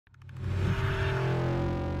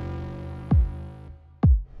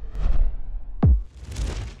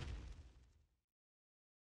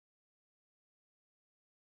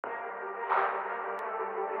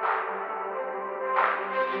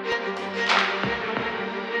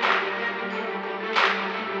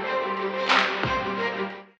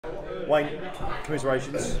Wayne,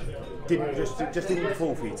 commiserations. Just didn't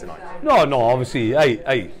fall for you tonight. No, obviously,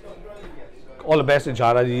 all the best in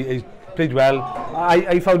China. He played well.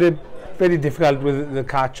 I found it very difficult with the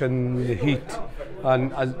catch and the heat.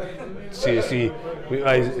 And as seriously,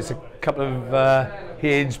 it's a couple of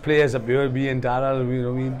aged players up here, me and Darryl, you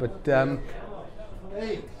know what I mean. But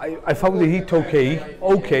I found the heat okay.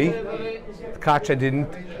 The catch I didn't,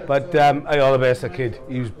 but all the best, the kid.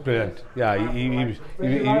 He was brilliant. Yeah,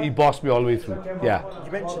 he bossed me all the way through. Yeah.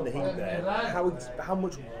 You mentioned the heat there. How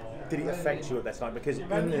much did it affect you at that time? Because in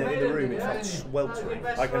the room it felt sweltering.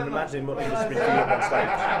 I can imagine what it must have been feeling on stage.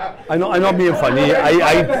 I'm not being funny.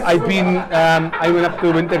 I went up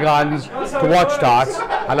to Winter Gardens to watch darts,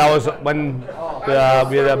 and that was when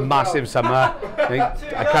we had a massive summer. I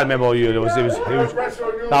can't remember what year it was.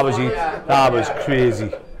 That was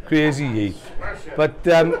crazy heat. But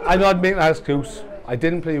I'm not making that excuse. I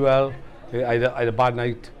didn't play well. I had a bad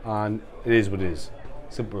night, and it is what it is.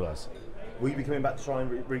 Simple as. Will you be coming back to try and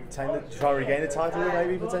regain the title,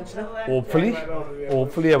 maybe potentially?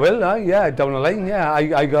 Hopefully I will. Yeah, down the line. Yeah,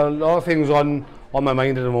 I got a lot of things on my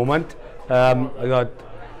mind at the moment. I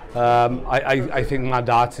think my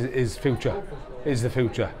darts is the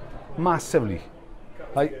future, massively.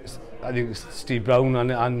 I think Steve Brown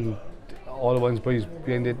and all the ones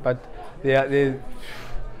behind it, but they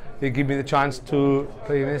give me the chance to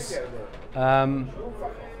play this.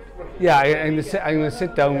 Yeah, I'm going to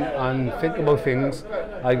sit down and think about things.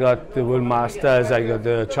 I got the World Masters, I got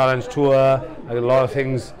the Challenge Tour, I got a lot of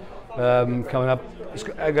things coming up.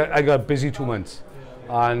 I got busy 2 months,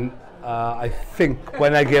 and I think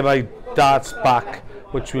when I get my darts back,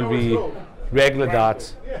 which will be regular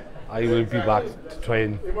darts, I will be back to try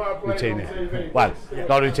and retain it. Well,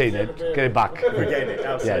 not retain it, get it back. Regain it,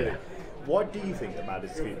 absolutely. Yeah. What do you think about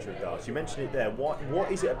this future of darts? You mentioned it there.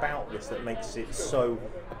 What is it about this that makes it so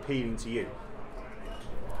appealing to you?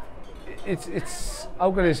 It's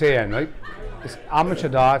how can I say it, right? It's amateur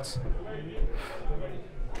darts.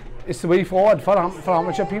 It's the way forward for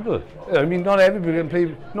amateur people. I mean, not everybody can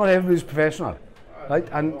play. Not everybody's professional, right?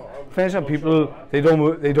 And professional people, they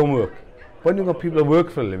don't work. When you've got people that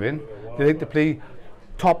work for a living, they like to play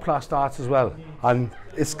top class darts as well, and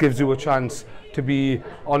this gives you a chance to be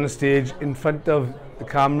on the stage in front of the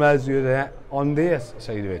cameras. You're there on their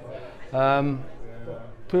side of it.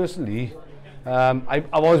 Personally, I've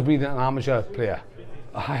always been an amateur player.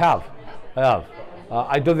 I have.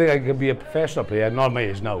 I don't think I can be a professional player, not my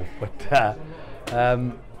age now, but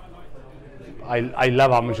I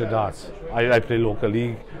love amateur darts. I play local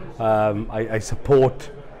league. I support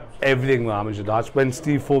everything with amateur darts. When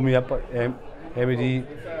Steve phoned me up at MED,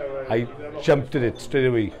 I jumped at it straight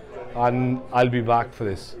away, and I'll be back for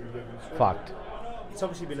this. Fact. It's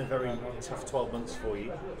obviously been a very tough 12 months for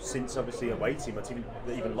you, since obviously awaiting, but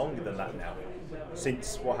even longer than that now.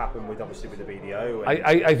 Since what happened with the BDO.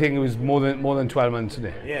 I think it was more than 12 months, isn't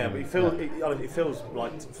it? Yeah, but it feels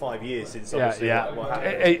like 5 years since obviously what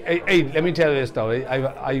happened. Hey, let me tell you this story.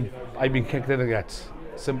 I've been kicked in the guts.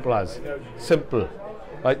 Simple as. Simple.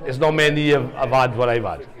 Right? It's not many have had what I've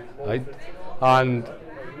had. Right? And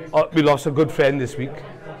we lost a good friend this week.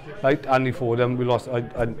 Right? Andy Fordham. We lost.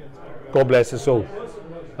 God bless his soul.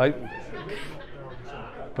 Right?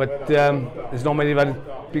 But there's not many that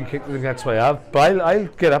have been kicked in the guts what I have. But I'll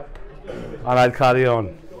get up and I'll carry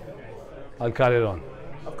on. I've got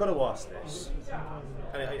to ask this,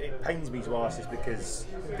 and it pains me to ask this because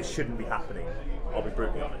this shouldn't be happening. I'll be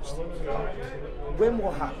brutally honest. When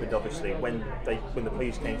what happened, obviously, when the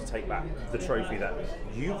police came to take back the trophy that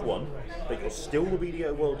you've won, that you're still the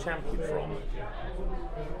BDO World Champion from,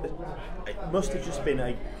 it must have just been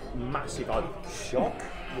a massive shock.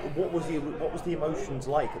 What was the emotions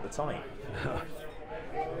like at the time?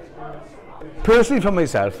 Personally, for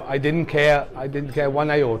myself, I didn't care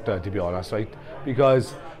one iota, to be honest, right?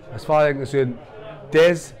 Because as far as I'm concerned,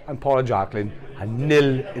 Des and Paula Jacklin are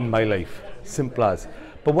nil in my life. Simple as.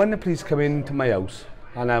 But when the police come into my house,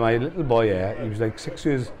 and my little boy here, he was like 6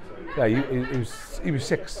 years. Yeah, he was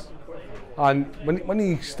 6. And when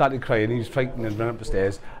he started crying, he was frightened and ran up the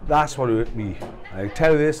stairs. That's what hurt me. I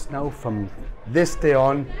tell you this now, from this day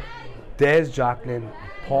on, Des Jacklin,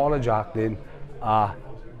 Paula Jacklin are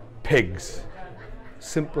pigs.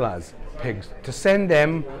 Simple as pigs. To send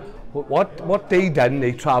them, what they done,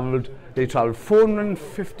 they travelled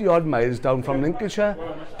 450 odd miles down from Lincolnshire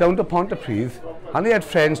down to Pontypridd, and they had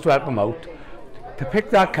friends to help them out to pick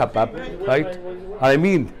that cup up, right? And I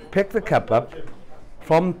mean, pick the cup up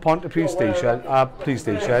from Pontypridd station, police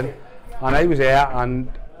station, and I was there,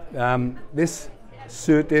 and this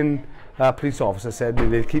certain police officers said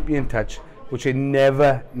they'd keep me in touch, which they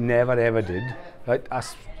never ever did. Right?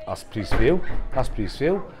 That's police view. That's police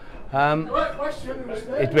view.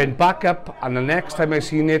 It went back up, and the next time I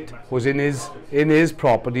seen it was in his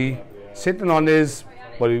property, sitting on his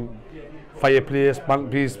fireplace,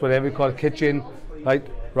 mantelpiece, whatever you call it, kitchen, right,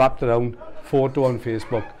 wrapped around, photo on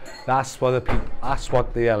Facebook. That's what the people. That's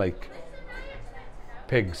what they are like.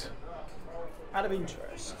 Pigs. Out of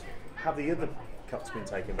interest, have the other cups been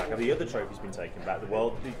taken back? Have the other trophies been taken back? The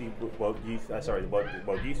World Youth, the World Youth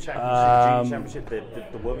Championship,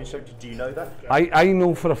 the World Youth Championship. Do you know that? I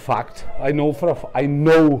know for a fact. I know for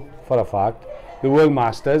a fact. The World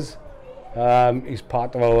Masters. He's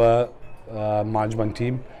part of our management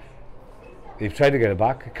team. They've tried to get it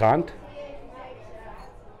back. Can't.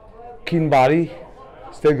 Keen Barry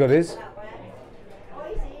still got his.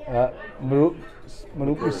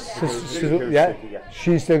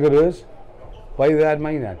 She still got hers. Why did they add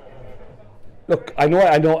mine then? Look, I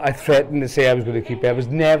know I threatened to say I was going to keep it. I was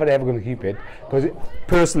never ever going to keep it, because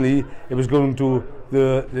personally it was going to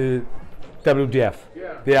the WDF.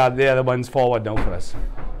 They are the ones forward now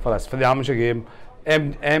for the amateur game.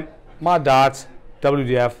 My darts,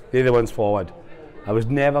 WDF, they're the ones forward. I was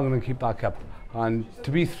never going to keep that cup, and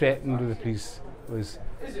to be threatened with the police was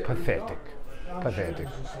pathetic. Pathetic.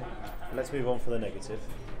 Let's move on from the negative,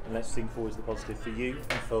 and let's think forward to the positive for you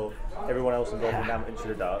and for everyone else involved in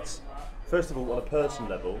amateur darts. First of all, on a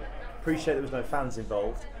personal level, appreciate there was no fans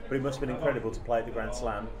involved, but it must have been incredible to play at the Grand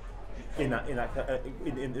Slam in the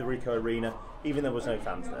Ricoh Arena, even though there was no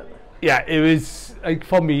fans there. Yeah, it was like,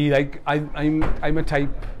 for me, like I'm a type.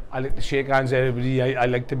 I like to shake hands with everybody. I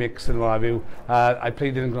like to mix and what have you. I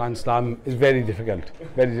played in a Grand Slam. It's very difficult,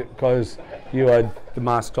 because you had the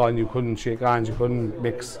mask on. You couldn't shake hands. You couldn't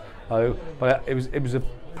mix. But it was a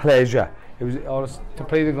pleasure. It was to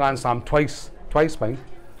play the Grand Slam twice, mate.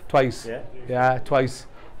 Twice. Yeah, twice.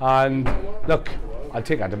 And look, I'll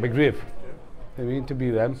take that to my grave. I mean, to be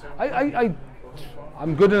them.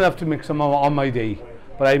 I'm good enough to mix them on my day,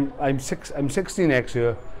 but I'm 60 next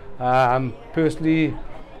year. Personally,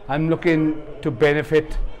 I'm looking to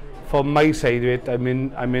benefit from my side of it. I'm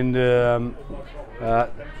in the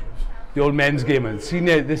old men's game and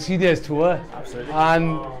the seniors tour. Absolutely.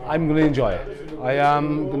 And I'm going to enjoy it. I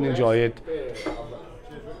am going to enjoy it.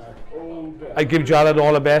 I give Jared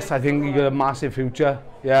all the best. I think he got a massive future.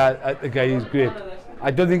 Yeah, the guy is great.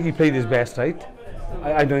 I don't think he played his best, right?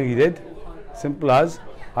 I don't think he did. Simple as.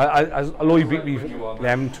 Although he beat me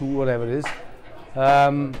 11-2, whatever it is.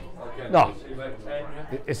 No,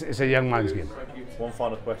 it's a young man's game. One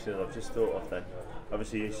final question that I've just thought of then.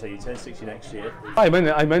 Obviously, you say you turn 60 next year. I'm in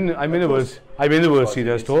the World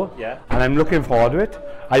Seniors Tour, yeah, and I'm looking forward to it.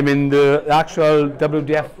 I'm in the actual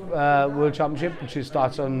WDF World Championship, which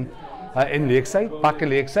starts on in Lakeside, back in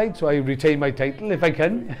Lakeside. So I retain my title if I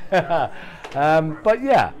can. But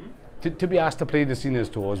yeah, to be asked to play the Seniors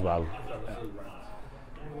Tour as well,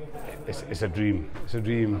 it's a dream. It's a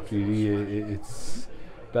dream, really.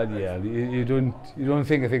 But yeah, you don't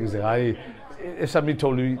think of things like if somebody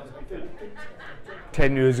told me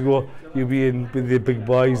 10 years ago you'd be in with the big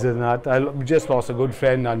boys and that. We just lost a good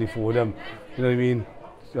friend, Andy Fordham. You know what I mean?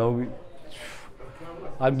 So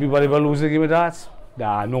I'd be worried about losing a game of darts.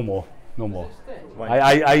 Nah, no more.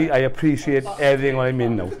 I appreciate everything I'm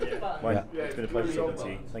in now. Yeah. It's been a pleasure talking to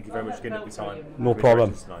you. Thank you very much for giving up your time. No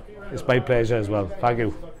problem. It's my pleasure as well. Thank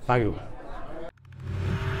you. Thank you.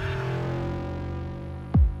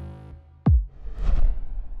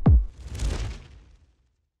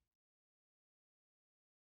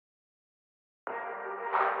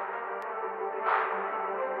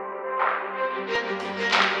 Thank you.